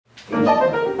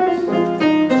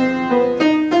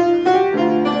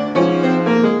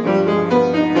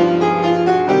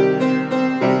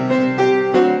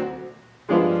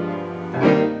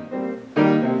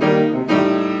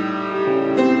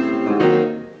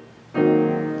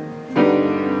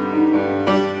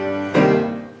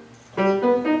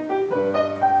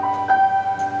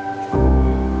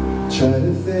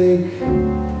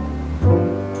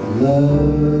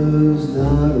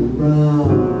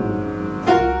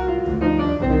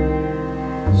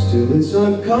Still it's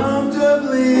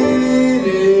uncomfortably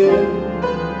near.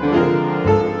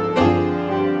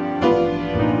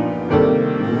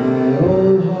 My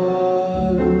old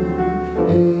heart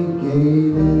ain't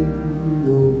gaining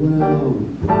no ground,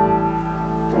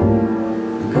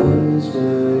 because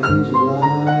my angel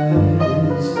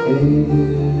eyes ain't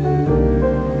here.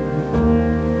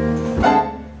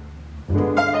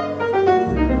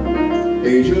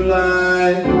 Angel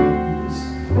eyes,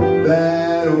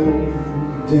 that old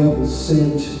devil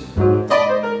sent, so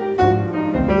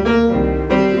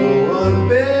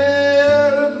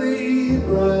unbearably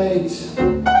bright.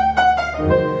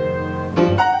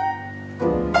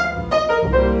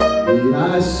 Need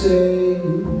I say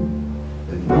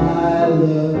that my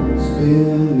love's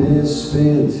been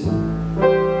misspent,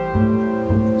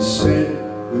 spent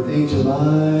with angel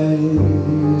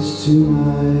eyes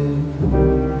tonight.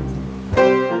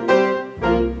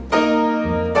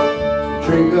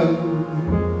 Drink up,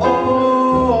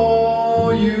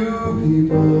 all you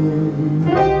people,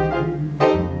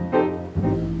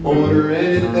 order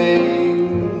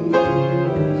anything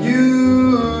you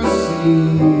see,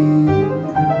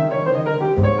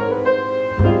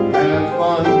 have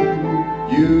fun,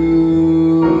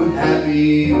 you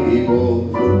happy people.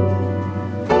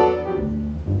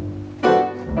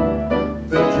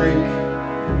 The drink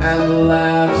and the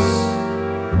laughs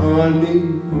on me.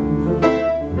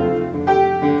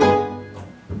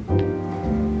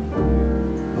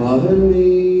 Pardon me,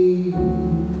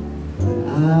 I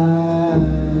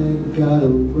gotta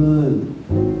run.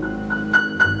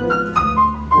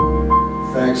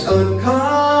 Facts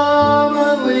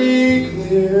uncommonly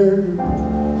clear.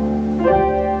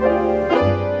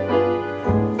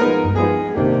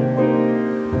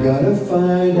 Gotta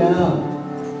find out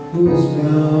who's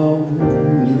now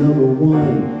number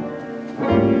one.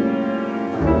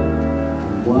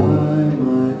 Why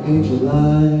my angel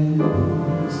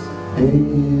eyes ain't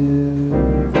here.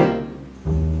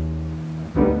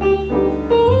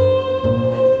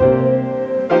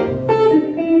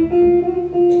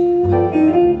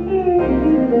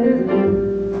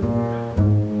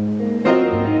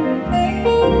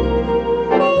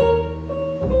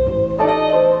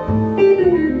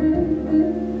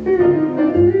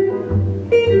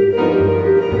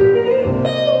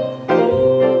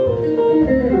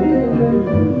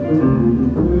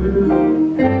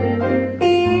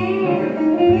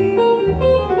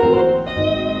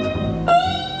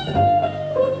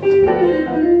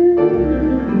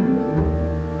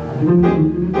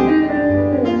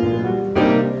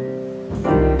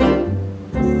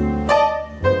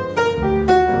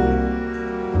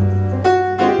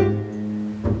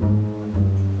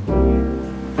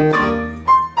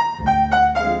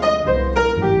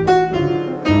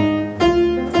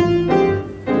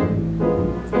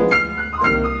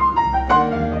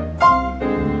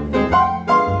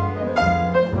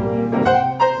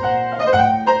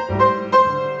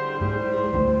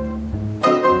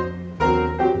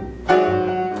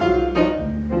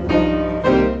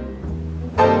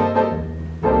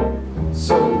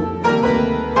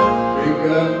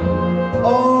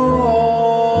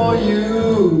 All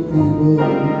you people,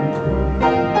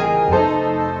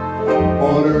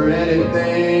 order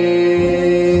anything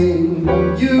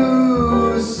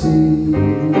you see,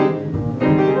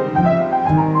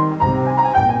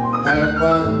 have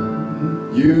fun,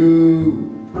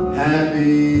 you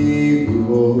happy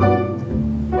people.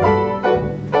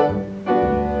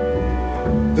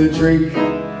 The drink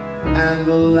and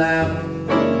the laugh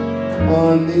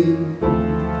on me.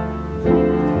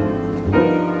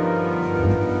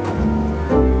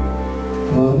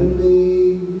 Pardon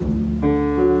me,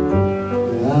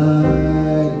 but I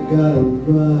gotta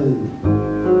run.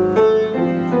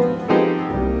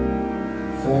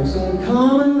 Facts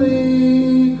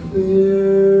uncommonly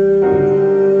clear.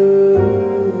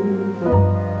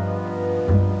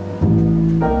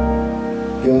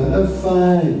 Gotta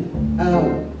find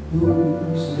out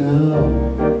who's now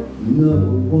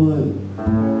number one,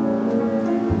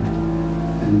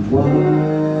 and why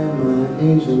my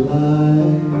angel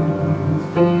eyes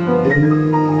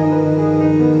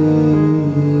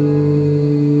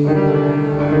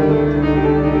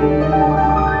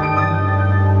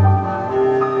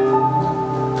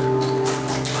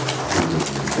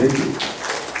Thank you.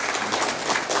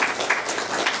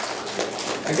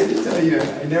 I got to tell you,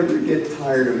 I never get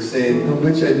tired of saying how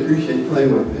much I appreciate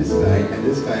playing with this guy and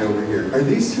this guy over here. Are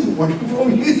these two wonderful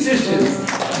musicians?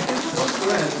 I'm so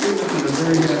glad. You're looking a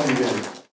very happy day.